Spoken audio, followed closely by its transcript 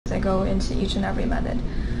go into each and every method.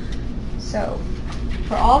 So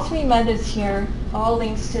for all three methods here, all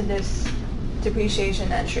links to this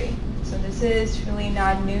depreciation entry. So this is really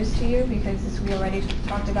not news to you because we already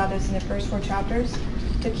talked about this in the first 4 chapters.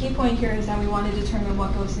 The key point here is that we want to determine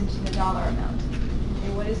what goes into the dollar amount.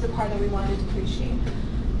 Okay, what is the part that we want to depreciate?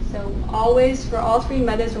 So always, for all three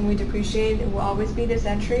methods when we depreciate, it will always be this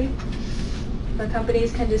entry. But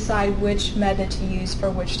companies can decide which method to use for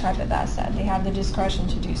which type of asset. They have the discretion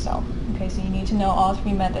to do so. Okay, so you need to know all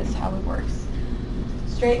three methods, how it works.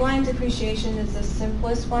 Straight line depreciation is the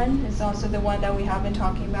simplest one. It's also the one that we have been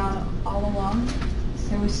talking about all along.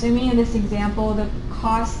 So assuming in this example, the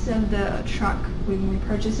cost of the truck, when we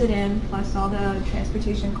purchase it in, plus all the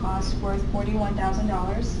transportation costs, worth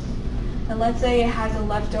 $41,000. And let's say it has a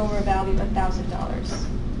leftover value of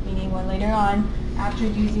 $1,000, meaning when later on, after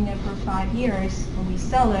using it for 5 years, when we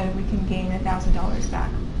sell it, we can gain $1,000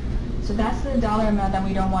 back. So that's the dollar amount that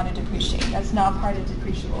we don't want to depreciate. That's not part of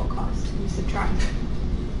depreciable cost. We subtract it.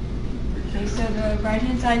 Okay, so the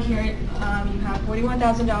right-hand side here, you have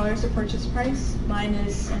 $41,000 the purchase price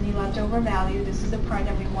minus any leftover value. This is the part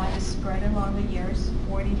that we want to spread along the years,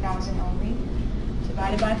 $40,000 only,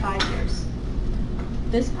 divided by 5 years.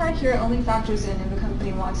 This part here only factors in if the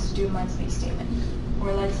company wants to do a monthly statement.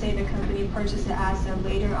 Or let's say the company purchased the asset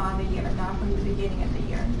later on the year, not from the beginning of the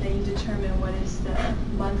year. Then you determine what is the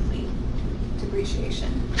monthly depreciation.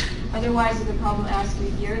 Otherwise, if the problem asks you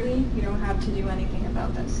yearly, you don't have to do anything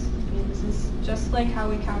about this. Okay, this is just like how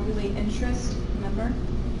we calculate interest, remember?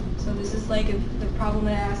 So this is like if the problem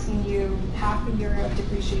is asking you half a year of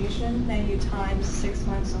depreciation, then you times 6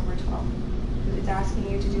 months over 12. If it's asking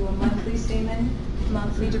you to do a monthly statement,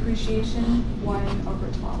 monthly depreciation, 1 over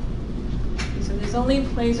 12. So this only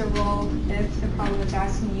plays a role if the problem is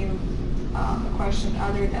asking you a question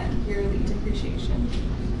other than yearly depreciation.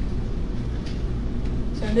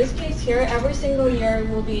 So in this case here, every single year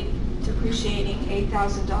we'll be depreciating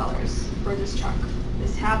 $8,000 for this truck.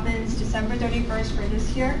 This happens December 31st for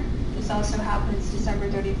this year. This also happens December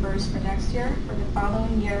 31st for next year, for the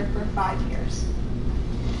following year for 5 years.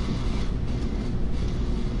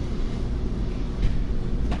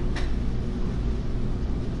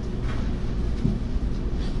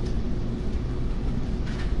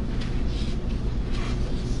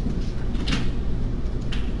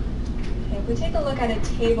 If we take a look at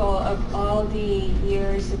a table of all the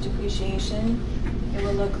years of depreciation, it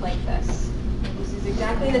will look like this. This is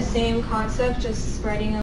exactly the same concept, just spreading